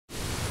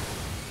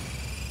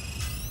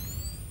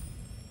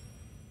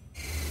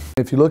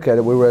If you look at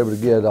it, we were able to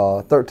get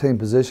 13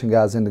 position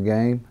guys in the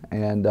game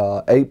and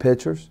 8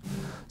 pitchers.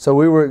 So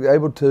we were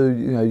able to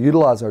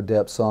utilize our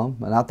depth some,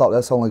 and I thought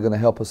that's only going to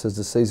help us as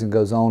the season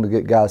goes on to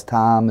get guys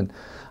time and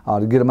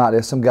to get them out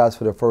there. Some guys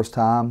for their first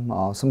time.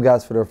 Some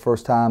guys for their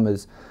first time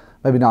is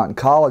maybe not in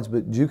college,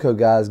 but JUCO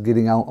guys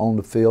getting out on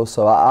the field.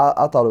 So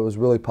I thought it was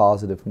really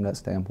positive from that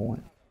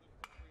standpoint.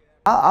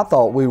 I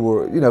thought we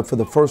were, for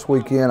the first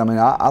weekend,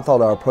 I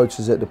thought our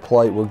approaches at the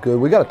plate were good.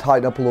 We got to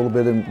tighten up a little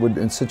bit in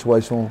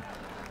situational.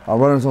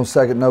 Runners on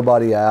second,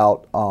 nobody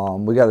out.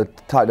 We got to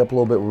tighten up a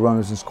little bit with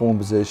runners in scoring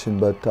position,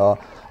 but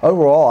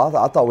overall,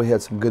 I thought we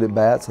had some good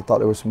at-bats. I thought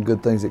there were some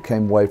good things that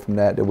came away from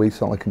that we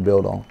certainly can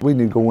build on. We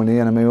knew going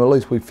in, at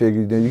least we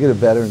figured, you get a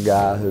veteran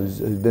guy who's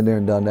been there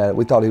and done that.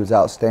 We thought he was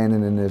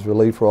outstanding in his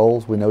relief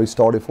roles. We know he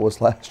started for us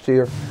last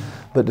year,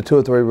 but the 2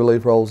 or 3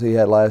 relief roles he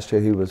had last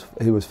year, he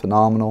was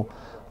phenomenal.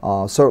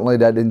 Certainly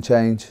that didn't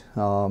change,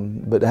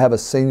 but to have a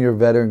senior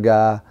veteran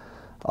guy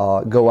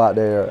go out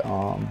there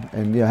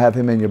and have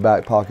him in your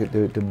back pocket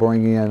to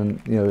bring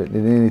in at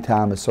any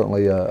time is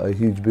certainly a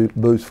huge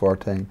boost for our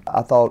team.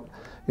 I thought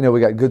we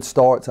got good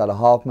starts out of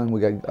Hoffman.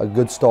 We got a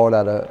good start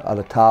out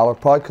of Tyler.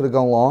 Probably could have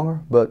gone longer,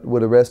 but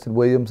would have rested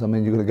Williams. You're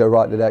going to go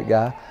right to that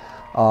guy.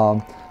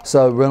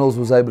 So Reynolds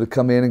was able to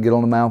come in and get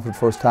on the mound for the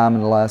first time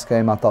in the last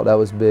game. I thought that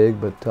was big,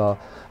 but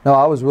no,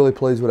 I was really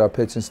pleased with our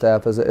pitching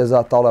staff as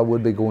I thought I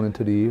would be going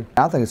into the year.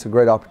 I think it's a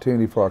great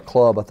opportunity for our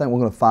club. I think we're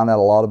going to find out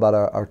a lot about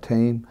our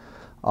team.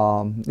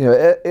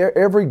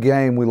 Every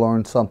game we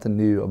learn something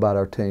new about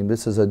our team.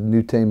 This is a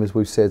new team, as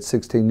we've said,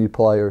 16 new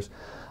players.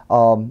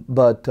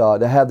 But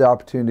to have the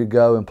opportunity to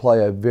go and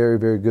play a very,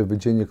 very good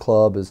Virginia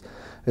club is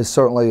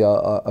certainly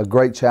a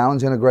great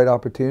challenge and a great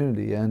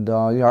opportunity. And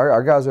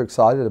our guys are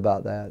excited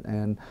about that.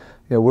 And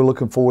we're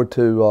looking forward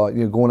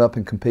to going up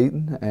and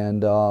competing.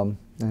 And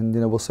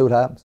we'll see what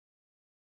happens.